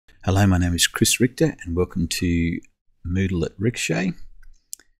Hello, my name is Chris Richter and welcome to Moodle at Ricochae.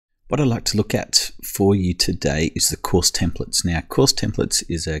 What I'd like to look at for you today is the course templates. Now, course templates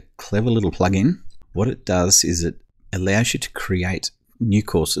is a clever little plugin. What it does is it allows you to create new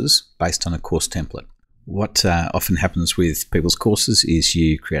courses based on a course template. What often happens with people's courses is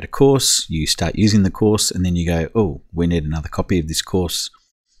you create a course, you start using the course, and then you go, oh, we need another copy of this course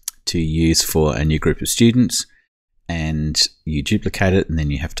to use for a new group of students. And you duplicate it, and then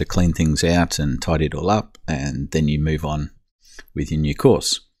you have to clean things out and tidy it all up, and then you move on with your new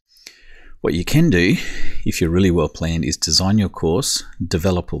course. What you can do, if you're really well planned, is design your course,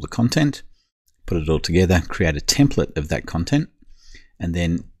 develop all the content, put it all together, create a template of that content, and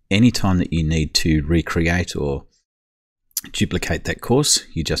then anytime that you need to recreate or duplicate that course,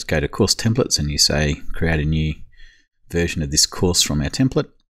 you just go to course templates and you say, create a new version of this course from our template,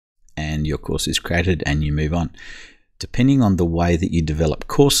 and your course is created and you move on. Depending on the way that you develop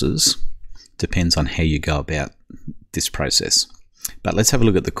courses, depends on how you go about this process. But let's have a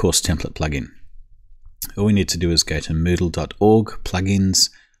look at the course template plugin. All we need to do is go to moodle.org, plugins,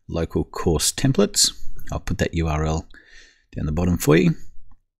 local course templates. I'll put that URL down the bottom for you.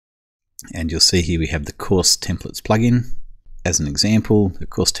 And you'll see here we have the course templates plugin. As an example, the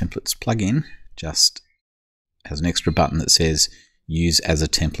course templates plugin just has an extra button that says use as a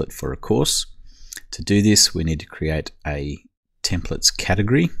template for a course. To do this, we need to create a templates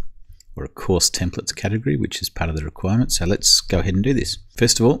category or a course templates category, which is part of the requirement. So let's go ahead and do this.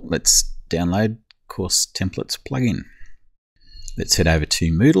 First of all, let's download course templates plugin. Let's head over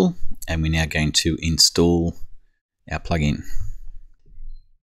to Moodle, and we're now going to install our plugin.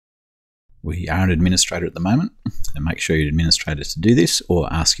 We are an administrator at the moment, and make sure you're an administrator to do this,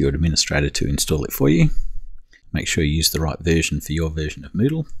 or ask your administrator to install it for you. Make sure you use the right version for your version of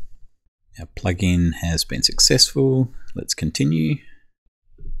Moodle. Our plugin has been successful. Let's continue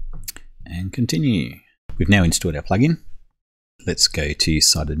and continue. We've now installed our plugin. Let's go to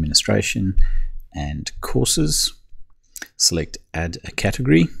Site Administration and Courses. Select Add a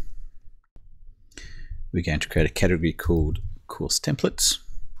Category. We're going to create a category called Course Templates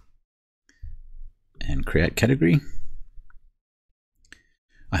and create category.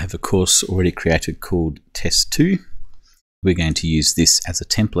 I have a course already created called Test 2. We're going to use this as a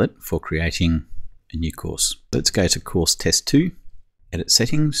template for creating a new course. Let's go to Course Test 2, Edit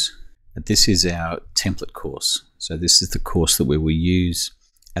Settings. This is our template course. So this is the course that we will use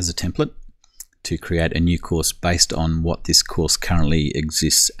as a template to create a new course based on what this course currently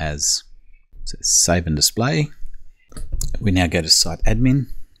exists as. So save and display. We now go to Site Admin,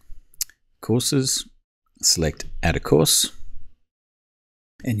 Courses, select Add a Course,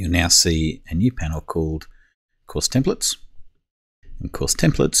 and you'll now see a new panel called Course Templates. And Course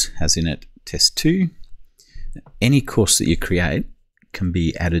Templates has in it Test 2. Any course that you create can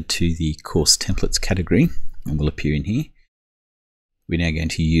be added to the Course Templates category and will appear in here. We're now going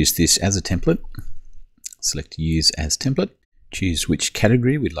to use this as a template. Select Use as Template. Choose which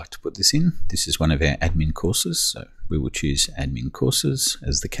category we'd like to put this in. This is one of our admin courses, so we will choose Admin Courses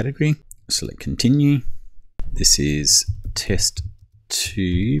as the category. Select Continue. This is Test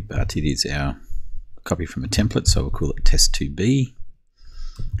 2, but it is our copy from a template, so we'll call it Test 2B,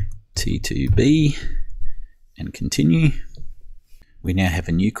 T2B, and continue. We now have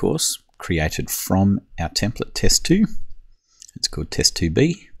a new course created from our template Test 2. It's called Test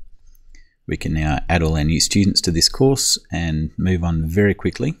 2B. We can now add all our new students to this course and move on very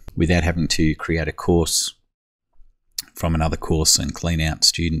quickly without having to create a course from another course and clean out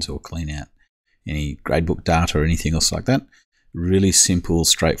students or clean out any gradebook data or anything else like that. Really simple,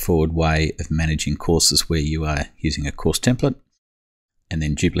 straightforward way of managing courses where you are using a course template and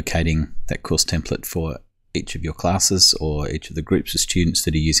then duplicating that course template for each of your classes or each of the groups of students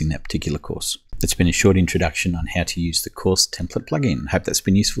that are using that particular course. It's been a short introduction on how to use the course template plugin. Hope that's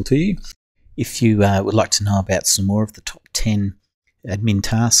been useful to you. If you would like to know about some more of the top 10 admin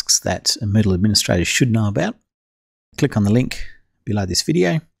tasks that a Moodle administrator should know about, click on the link below this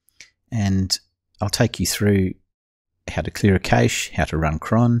video and I'll take you through how to clear a cache, how to run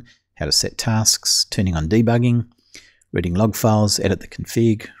cron, how to set tasks, turning on debugging, reading log files, edit the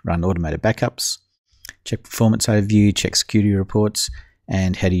config, run automated backups, check performance overview, check security reports,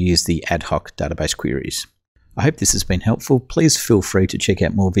 and how to use the ad hoc database queries. I hope this has been helpful. Please feel free to check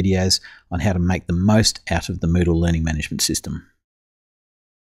out more videos on how to make the most out of the Moodle learning management system.